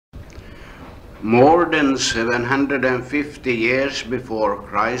More than 750 years before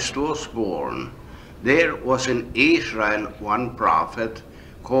Christ was born, there was in Israel one prophet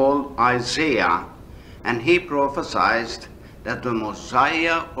called Isaiah, and he prophesied that the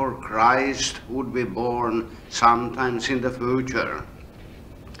Messiah or Christ would be born sometimes in the future.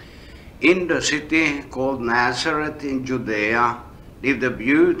 In the city called Nazareth in Judea lived a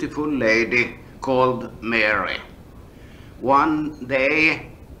beautiful lady called Mary. One day,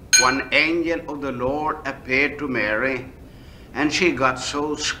 one angel of the Lord appeared to Mary, and she got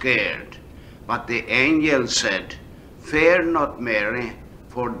so scared. But the angel said, "Fear not, Mary,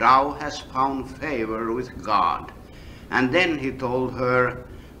 for thou hast found favor with God." And then he told her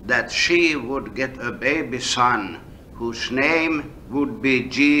that she would get a baby son, whose name would be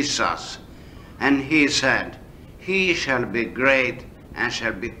Jesus. And he said, "He shall be great, and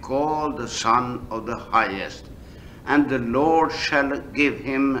shall be called the Son of the Highest. And the Lord shall give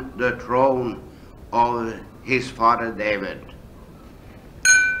him the throne of his father David."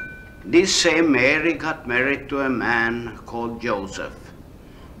 This same Mary got married to a man called Joseph.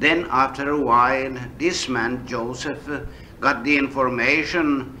 Then after a while, this man Joseph got the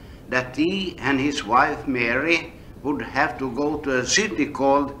information that he and his wife Mary would have to go to a city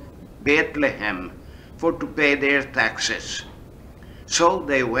called Bethlehem to pay their taxes. So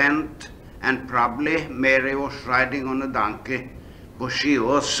they went, and probably Mary was riding on a donkey, because she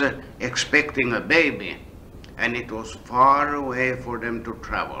was expecting a baby, and it was far away for them to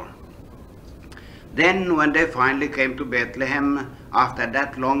travel. Then when they finally came to Bethlehem after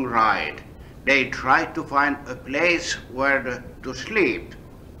that long ride, they tried to find a place where to sleep.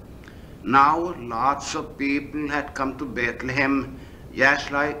 Now lots of people had come to Bethlehem,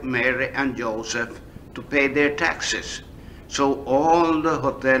 just like Mary and Joseph, to pay their taxes. So all the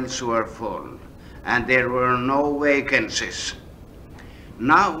hotels were full, and there were no vacancies.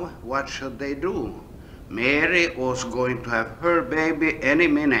 Now what should they do? Mary was going to have her baby any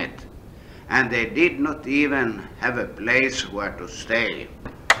minute, and they did not even have a place where to stay.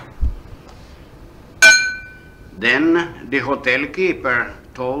 Then the hotel keeper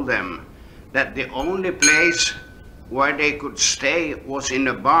told them that the only place where they could stay was in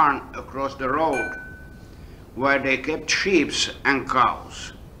a barn across the road, where they kept sheep and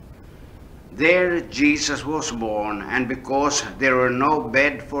cows. There Jesus was born, and because there were no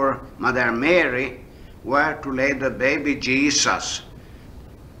bed for Mother Mary where to lay the baby Jesus,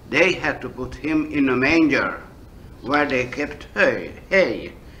 they had to put him in a manger where they kept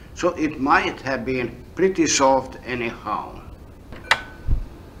hay, so it might have been pretty soft anyhow.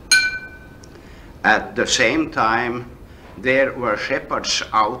 At the same time, there were shepherds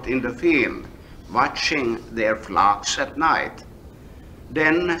out in the field, watching their flocks at night.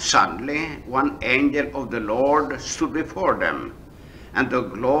 Then suddenly one angel of the Lord stood before them, and the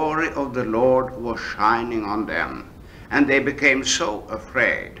glory of the Lord was shining on them, and they became so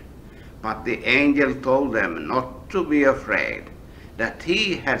afraid. But the angel told them not to be afraid, that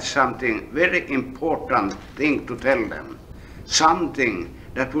he had something very important thing to tell them, something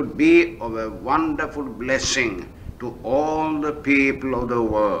that would be of a wonderful blessing to all the people of the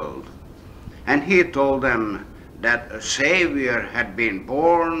world. And he told them that a Savior had been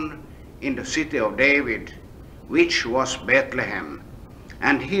born in the city of David, which was Bethlehem.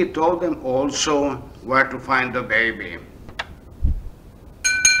 And he told them also where to find the baby.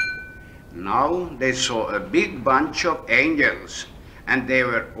 Now they saw a big bunch of angels, and they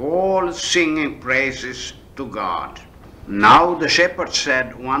were all singing praises to God. Now the shepherds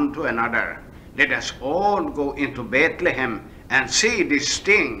said one to another, "Let us all go into Bethlehem and see this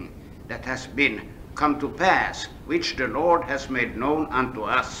thing that has been come to pass, which the Lord has made known unto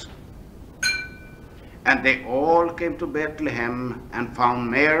us." And they all came to Bethlehem and found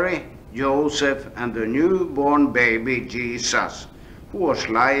Mary, Joseph, and the newborn baby Jesus, who was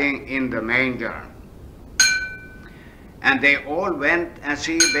lying in the manger. And they all went and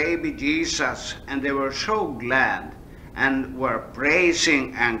see baby Jesus, and they were so glad, and were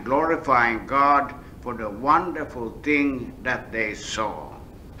praising and glorifying God for the wonderful thing that they saw.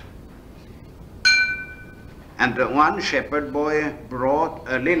 And the one shepherd boy brought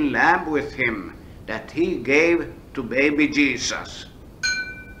a little lamb with him that he gave to baby Jesus.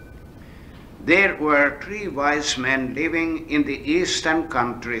 There were 3 wise men living in the eastern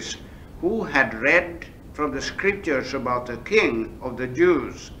countries who had read from the scriptures about the King of the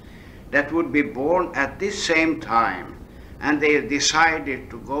Jews that would be born at this same time, and they decided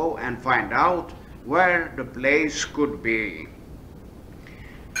to go and find out where the place could be.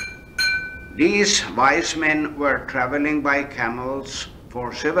 These wise men were traveling by camels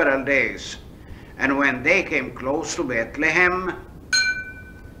for several days, and when they came close to Bethlehem,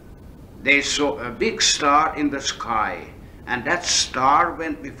 they saw a big star in the sky, and that star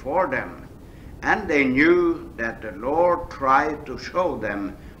went before them, and they knew that the Lord tried to show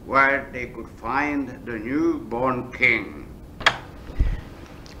them where they could find the newborn king.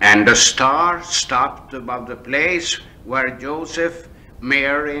 And the star stopped above the place where Joseph,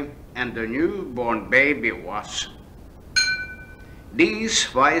 Mary, and the newborn baby was.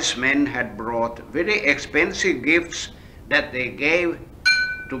 These wise men had brought very expensive gifts that they gave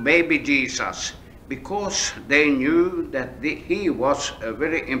to baby Jesus, because they knew that he was a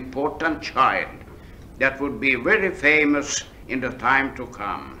very important child that would be very famous in the time to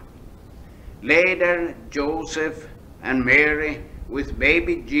come. Later, Joseph and Mary with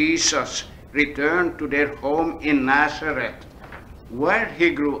baby Jesus returned to their home in Nazareth, where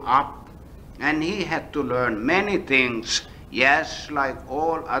he grew up, and he had to learn many things, yes, like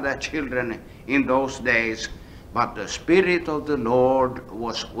all other children in those days, but the Spirit of the Lord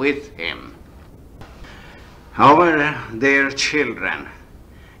was with him. Our dear children,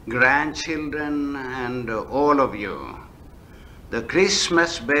 grandchildren, and all of you, the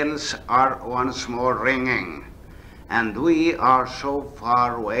Christmas bells are once more ringing, and we are so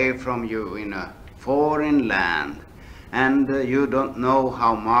far away from you in a foreign land, and you don't know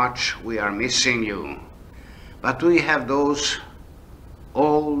how much we are missing you. But we have those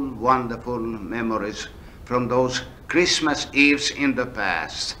old wonderful memories from those Christmas Eves in the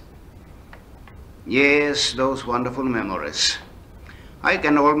past. Yes, those wonderful memories. I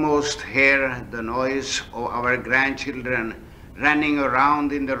can almost hear the noise of our grandchildren running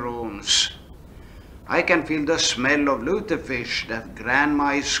around in the rooms. I can feel the smell of lutefisk that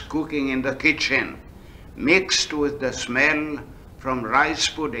Grandma is cooking in the kitchen, mixed with the smell from rice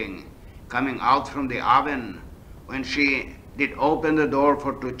pudding coming out from the oven when she did open the door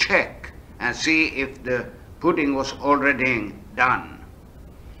to check and see if the pudding was already done.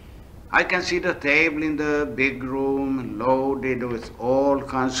 I can see the table in the big room loaded with all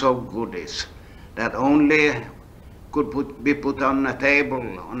kinds of goodies that only could be put on a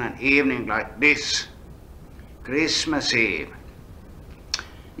table on an evening like this, Christmas Eve.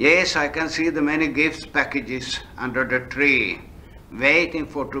 Yes, I can see the many gift packages under the tree, waiting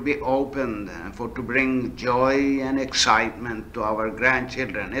for to be opened and for to bring joy and excitement to our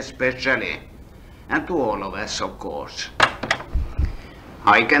grandchildren especially, and to all of us, of course.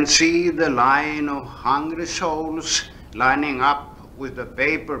 I can see the line of hungry souls lining up with the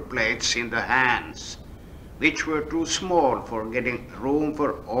paper plates in the hands, which were too small for getting room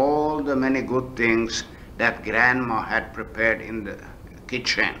for all the many good things that Grandma had prepared in the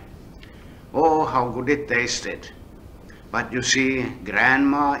kitchen. Oh, how good it tasted. But you see,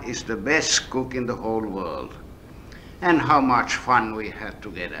 Grandma is the best cook in the whole world. And how much fun we had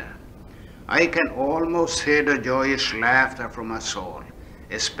together. I can almost hear the joyous laughter from us all,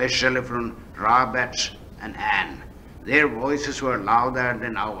 especially from Robert and Anne. Their voices were louder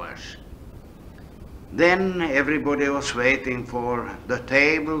than ours. Then everybody was waiting for the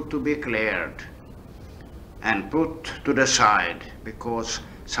table to be cleared and put to the side, because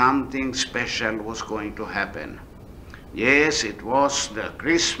something special was going to happen. Yes, it was the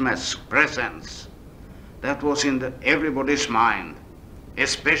Christmas presents that was in everybody's mind,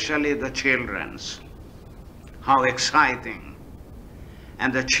 especially the children's. How exciting.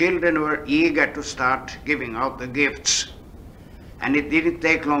 And the children were eager to start giving out the gifts. And it didn't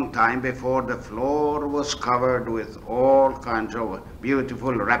take long time before the floor was covered with all kinds of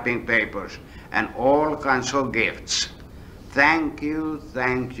beautiful wrapping papers and all kinds of gifts. Thank you,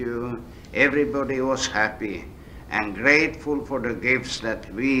 thank you. Everybody was happy and grateful for the gifts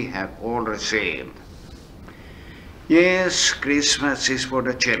that we have all received. Yes, Christmas is for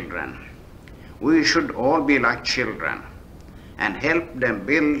the children. We should all be like children and help them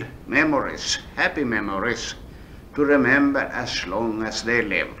build memories, happy memories, to remember as long as they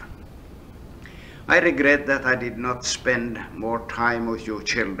live. I regret that I did not spend more time with you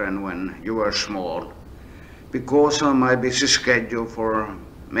children when you were small, because of my busy schedule for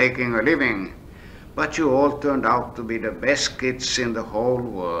making a living, but you all turned out to be the best kids in the whole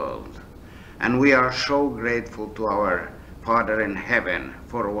world, and we are so grateful to our Father in heaven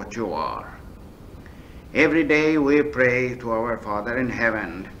for what you are. Every day we pray to our Father in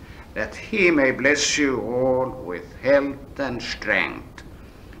heaven that He may bless you all with health and strength,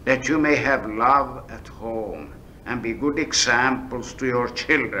 that you may have love at home and be good examples to your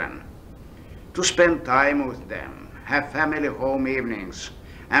children, to spend time with them, have family home evenings,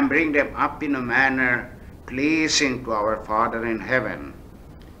 and bring them up in a manner pleasing to our Father in heaven,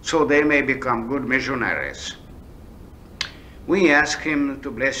 so they may become good missionaries. We ask Him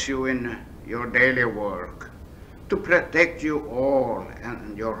to bless you in your daily work, to protect you all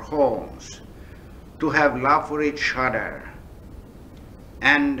and your homes, to have love for each other,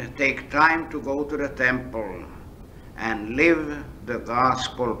 and take time to go to the temple and live the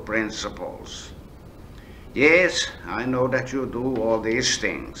gospel principles. Yes, I know that you do all these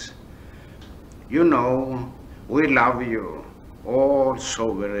things. You know, we love you all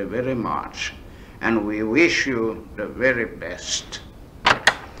so very, very much, and we wish you the very best.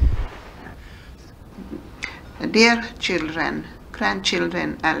 Dear children,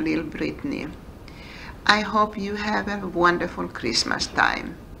 grandchildren, and little Brittany, I hope you have a wonderful Christmas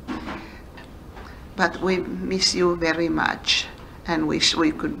time. But we miss you very much and wish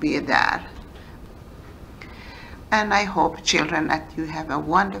we could be there. And I hope, children, that you have a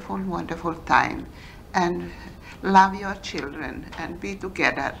wonderful, wonderful time and love your children and be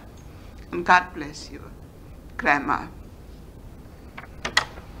together. And God bless you. Grandma.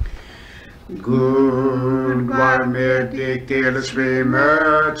 Gud var med dig tills vi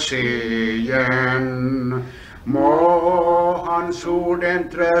möts igen. Må hans ord en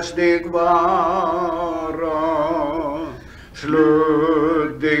tröst dig vara.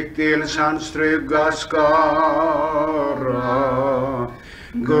 Slut dig tills hans trygga skara.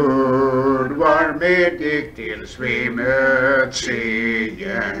 Gud var med dig tills vi möts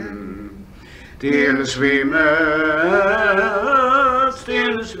igen. Tills vi möts,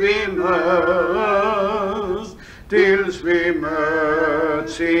 tills vi möts, tills vi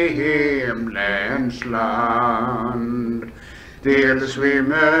möts i himlens land. Tills vi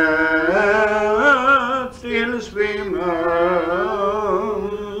möts, tills vi möts.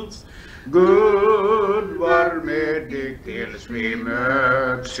 Gud var med dig tills vi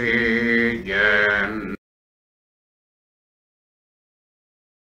möts igen.